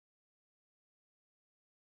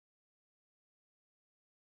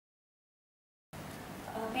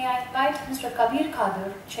may I invite Mr. Kabeer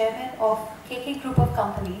Khader, Chairman of KK Group of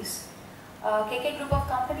Companies. KK Group of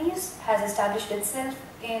Companies has established itself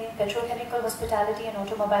in petrochemical, hospitality and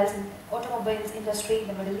automobiles industry in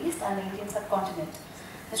the Middle East and the Indian subcontinent.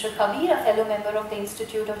 Mr. Kabeer, a fellow member of the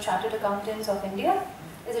Institute of Chartered Accountants of India,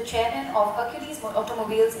 is a chairman of Hercules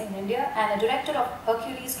Automobiles in India and a director of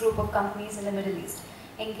Hercules Group of Companies in the Middle East,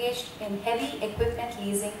 engaged in heavy equipment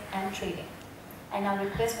leasing and trading. I now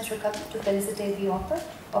request Mr. Kabeer to felicitate the author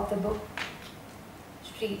of the book,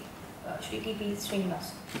 T.P.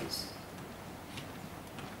 Sreenivasan. Please.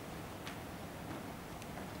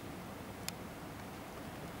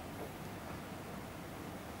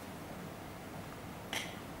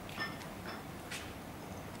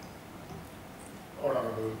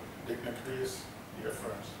 Honorable dignitaries, dear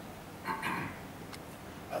friends.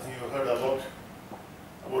 I think you heard a lot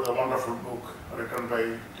about a wonderful book written by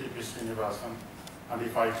T.P. Sreenivasan, and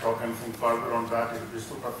if I talk anything further on that, it will be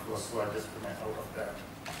superfluous, so I just remain out of that.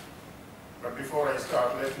 But before I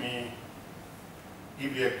start, let me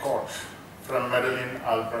give you a quote from Madeleine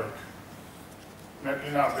Albright.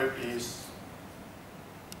 Madeleine Albright is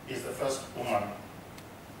the first woman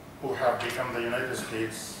who have become the United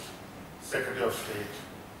States Secretary of State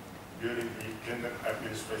during the Clinton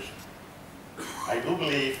administration. I do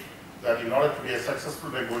believe that in order to be a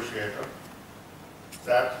successful negotiator,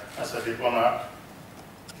 that as a diplomat,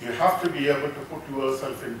 you have to be able to put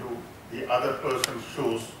yourself into the other person's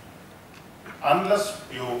shoes. Unless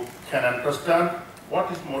you can understand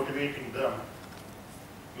what is motivating them,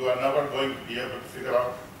 you are never going to be able to figure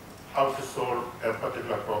out how to solve a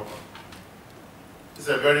particular problem. It's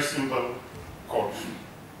a very simple quote.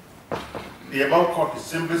 The above quote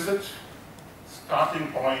is implicit starting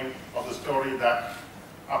point of the story that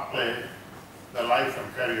upplay the life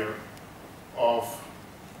and career of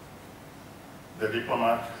the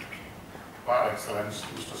diplomat par excellence,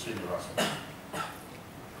 Mr. Sreenivasan.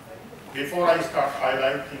 Before I start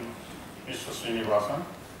highlighting Mr. Sreenivasan,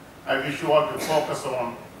 I wish you all to focus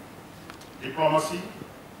on diplomacy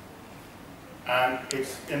and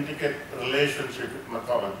its intricate relationship with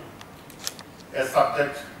mythology, a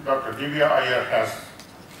subject Dr. Divya Iyer has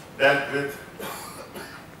dealt with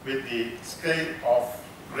the scale of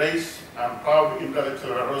grace and proud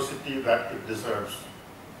intellectual veracity that it deserves.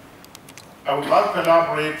 I would like to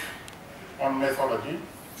elaborate on mythology.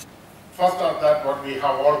 First of that, what we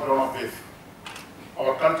have all grown up with.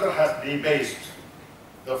 Our culture has debased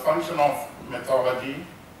the function of mythology,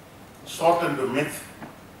 shortened to myth,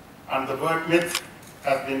 and the word myth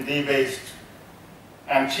has been debased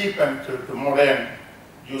and cheapened to modern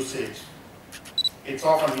usage. It's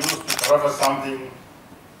often used to refer something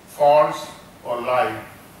false or lie.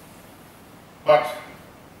 But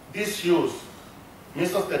this use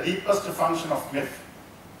misses the deepest function of myth,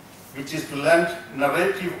 which is to lend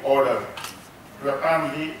narrative order to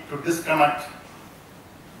apparently to disconnect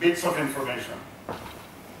bits of information.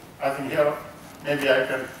 I think here, maybe I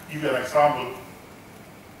can give you an example.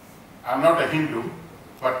 I'm not a Hindu,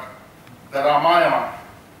 but the Ramayana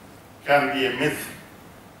can be a myth.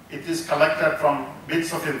 It is collected from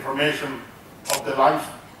bits of information of the life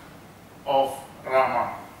of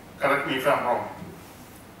Rama. Correct me if I'm wrong.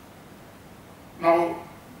 Now,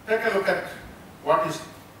 take a look at what is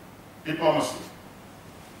diplomacy.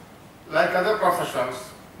 Like other professions,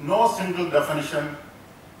 no single definition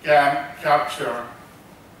can capture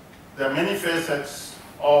the many facets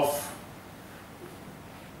of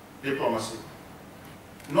diplomacy.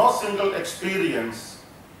 No single experience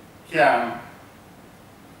can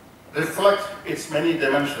reflect its many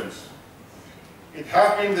dimensions. It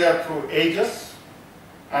has been there through ages,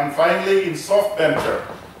 and finally in soft banter,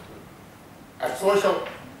 at social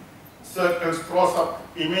circles throws up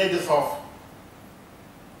images of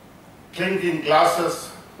clinking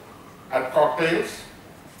glasses at cocktails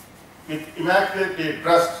with immaculately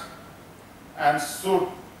dressed and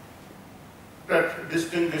suited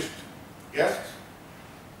distinguished guests,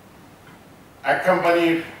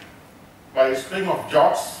 accompanied by a string of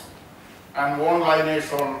jokes and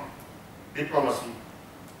one-liners on diplomacy,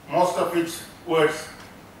 most of which words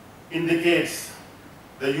indicates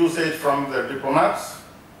the usage from the diplomats,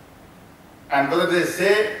 and whether they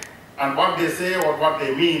say and what they say or what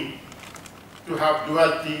they mean to have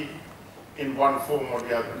duality in one form or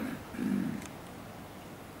the other.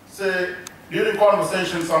 Say, during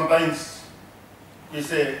conversation sometimes we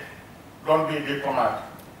say, don't be a diplomat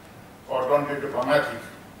or don't be diplomatic.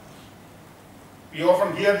 We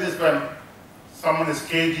often hear this when someone is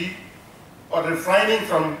cagey or refraining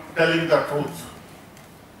from telling the truth.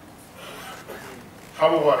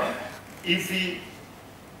 However, if we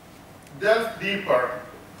delve deeper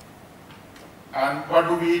And what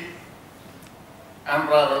do we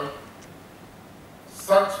unravel?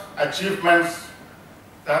 Such achievements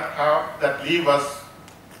that leave us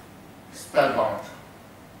spellbound.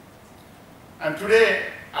 And today,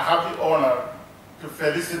 I have the honor to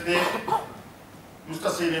felicitate Mr.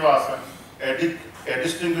 Sreenivasan, a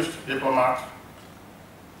distinguished diplomat,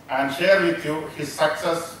 and share with you his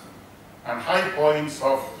success and high points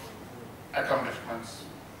of accomplishments.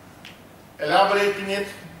 Elaborating it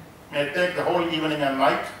may take the whole evening and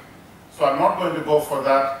night, so I'm not going to go for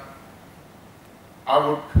that. I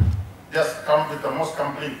would just come with the most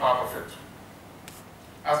compelling part of it.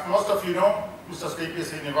 As most of you know, Mr. T.P.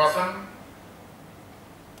 Sreenivasan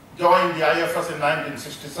joined the IFS in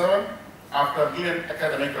 1967 after a brilliant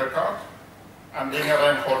academic record and being a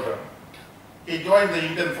rank holder. He joined the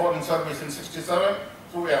Indian Foreign Service in 1967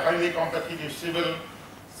 through a highly competitive civil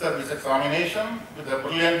service examination with a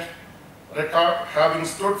brilliant record, having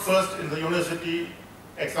stood first in the university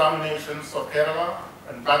examinations of Kerala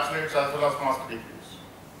and bachelor's as well as master degrees.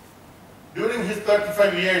 During his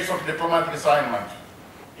 35 years of diplomatic assignment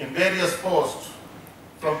in various posts,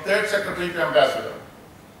 from third secretary to ambassador,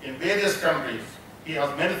 in various countries, he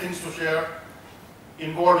has many things to share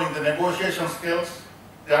involving the negotiation skills,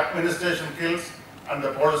 the administration skills, and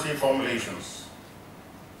the policy formulations.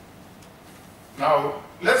 Now,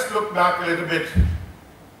 let's look back a little bit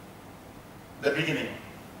the beginning.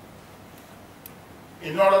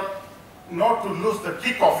 In order not to lose the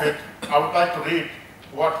kick of it, I would like to read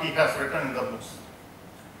what he has written in the books.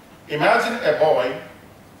 Imagine a boy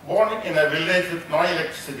born in a village with no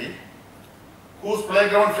electricity, whose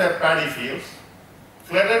playgrounds were paddy fields,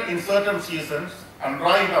 flooded in certain seasons and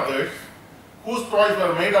dry in others, whose toys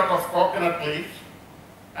were made out of coconut leaves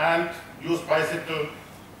and used bicycle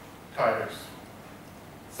tires.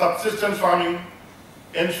 Subsistence farming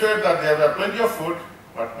ensured that there were plenty of food,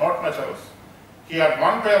 but not much else. He had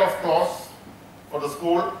one pair of clothes for the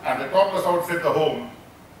school and a topless outfit at home,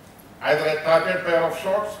 either a tattered pair of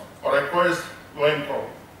shorts or a coarse loincloth.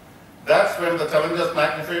 That's when the challenges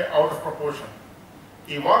magnify out of proportion.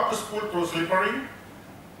 He walked to school through slippery,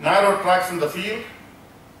 narrow tracks in the field,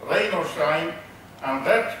 rain or shine, and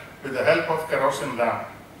read with the help of kerosene lamp.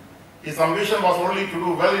 His ambition was only to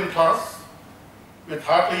do well in class, with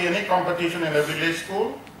hardly any competition in a village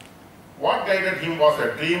school. What guided him was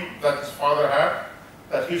a dream that his father had,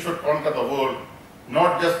 that he should conquer the world,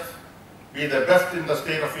 not just be the best in the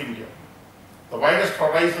state of India. The widest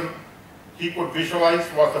horizon he could visualize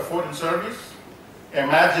was the foreign service, a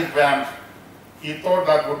magic wand he thought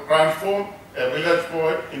that would transform a village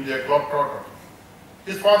boy into a globetrotter.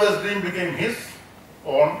 His father's dream became his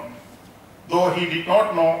own, though he did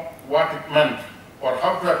not know what it meant or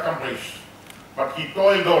how to accomplish. But he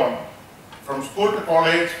toiled on, from school to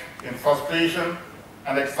college, in frustration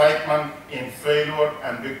and excitement, in failure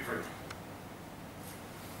and victory.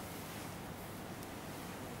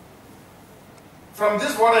 From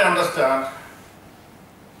this, what I understand,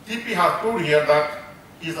 T.P. has proved here that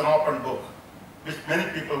he is an open book, which many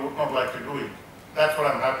people would not like to do it. That's what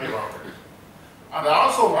I'm happy about it. And I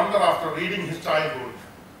also wonder, after reading his childhood,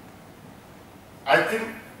 I think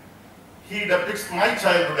he depicts my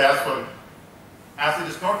childhood as well, as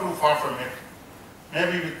it is not too far from it.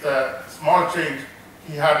 Maybe with a small change,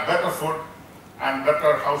 he had better food and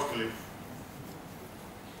better house to live.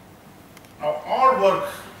 Now, all work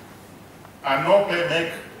and no play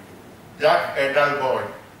make Jack a dull boy.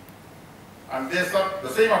 And the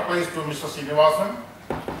same applies to Mr. Sreenivasan,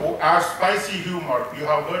 who adds spicy humor. You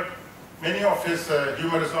have heard many of his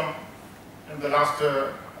humorism in the last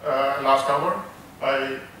hour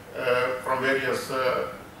from various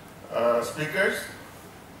speakers.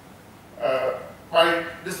 By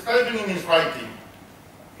describing in his writing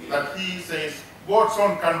that he says God's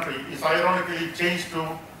own country is ironically changed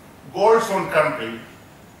to Gold's own country,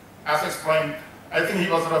 as explained. I think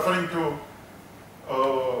he was referring to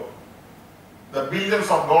the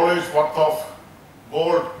billions of dollars worth of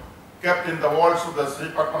gold kept in the walls of the Sri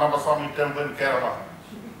Padmanabha Swami temple in Kerala.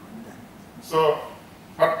 So,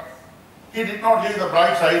 but he did not leave the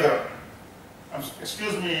brides either.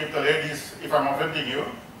 Excuse me if the ladies, if I'm offending you.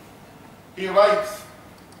 He writes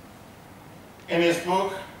in his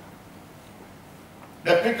book,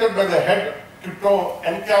 depicted by the head to toe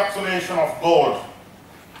encapsulation of gold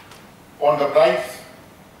on the brides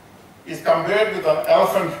is compared with an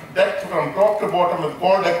elephant decked from top to bottom with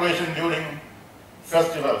gold decoration during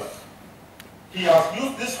festivals. He has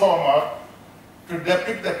used this hallmark to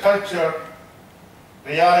depict the culture,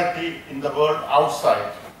 reality in the world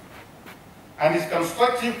outside. And his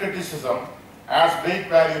constructive criticism adds great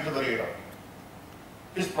value to the reader.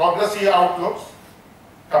 His progressive outlooks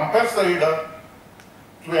compels the reader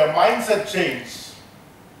to a mindset change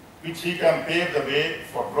which he can pave the way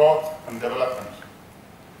for growth and development.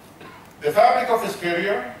 The fabric of his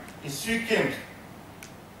career is sequent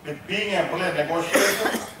with being a brilliant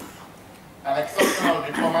negotiator, an exceptional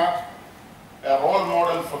diplomat, a role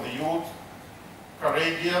model for the youth,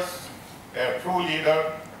 courageous, a true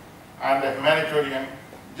leader, and a humanitarian,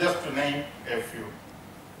 just to name a few.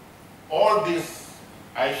 All this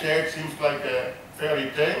I shared seems like a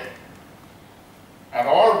fairy tale, and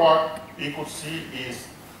all what we could see is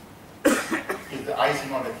the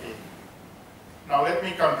icing on the cake. Now let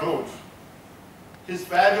me conclude. His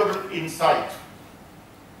valuable insight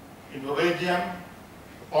in religion,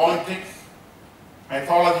 politics,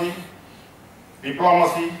 mythology,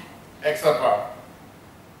 diplomacy, etc.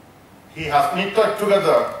 he has knitted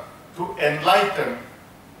together to enlighten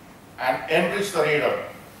and enrich the reader.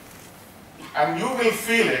 And you will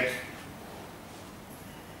feel it,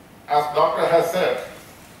 as Doctor has said,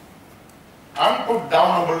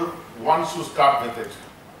 unputdownable once you start with it.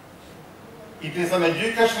 It is an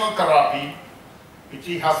educational therapy which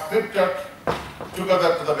he has scripted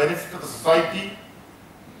together to the benefit of the society,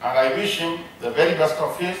 and I wish him the very best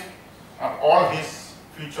of his and all his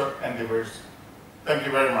future endeavors. Thank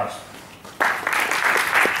you very much.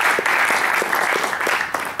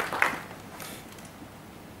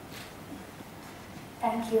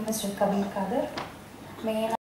 Thank you, Mr. Kabeer Khader. May I